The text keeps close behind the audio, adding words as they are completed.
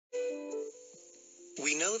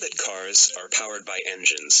We know that cars are powered by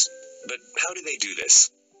engines, but how do they do this?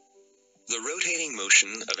 The rotating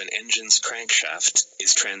motion of an engine's crankshaft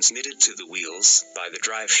is transmitted to the wheels by the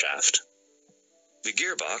drive shaft. The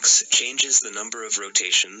gearbox changes the number of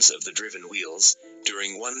rotations of the driven wheels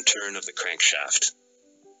during one turn of the crankshaft.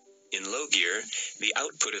 In low gear, the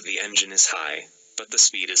output of the engine is high, but the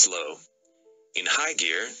speed is low. In high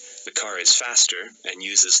gear, the car is faster and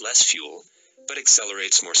uses less fuel, but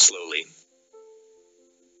accelerates more slowly.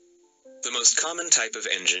 The most common type of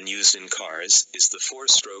engine used in cars is the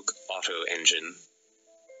four-stroke Otto engine.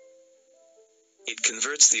 It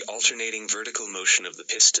converts the alternating vertical motion of the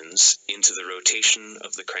pistons into the rotation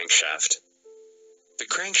of the crankshaft. The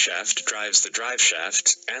crankshaft drives the drive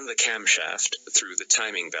shaft and the camshaft through the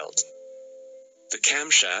timing belt. The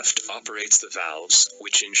camshaft operates the valves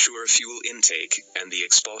which ensure fuel intake and the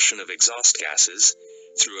expulsion of exhaust gases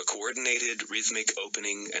through a coordinated rhythmic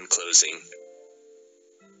opening and closing.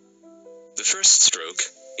 The first stroke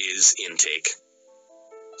is intake.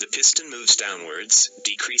 The piston moves downwards,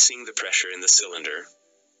 decreasing the pressure in the cylinder.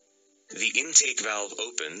 The intake valve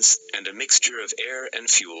opens, and a mixture of air and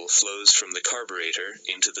fuel flows from the carburetor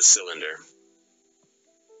into the cylinder.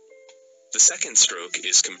 The second stroke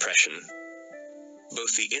is compression.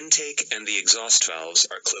 Both the intake and the exhaust valves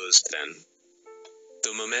are closed then.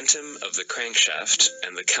 The momentum of the crankshaft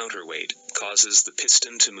and the counterweight causes the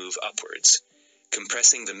piston to move upwards,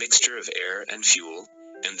 compressing the mixture of air and fuel,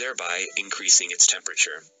 and thereby increasing its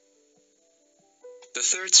temperature. The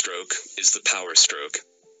third stroke is the power stroke.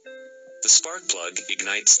 The spark plug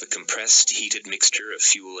ignites the compressed, heated mixture of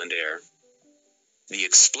fuel and air. The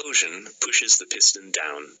explosion pushes the piston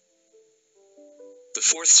down. The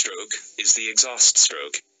fourth stroke is the exhaust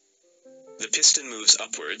stroke. The piston moves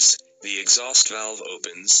upwards, the exhaust valve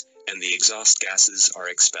opens, and the exhaust gases are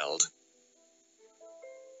expelled.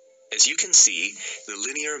 As you can see, the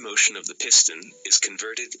linear motion of the piston is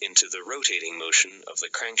converted into the rotating motion of the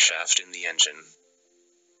crankshaft in the engine.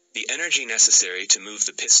 The energy necessary to move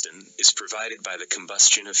the piston is provided by the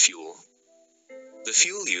combustion of fuel. The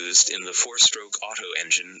fuel used in the four-stroke Otto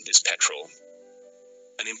engine is petrol.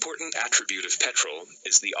 An important attribute of petrol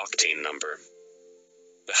is the octane number.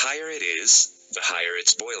 The higher it is, the higher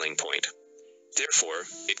its boiling point. Therefore,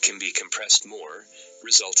 it can be compressed more,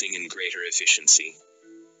 resulting in greater efficiency.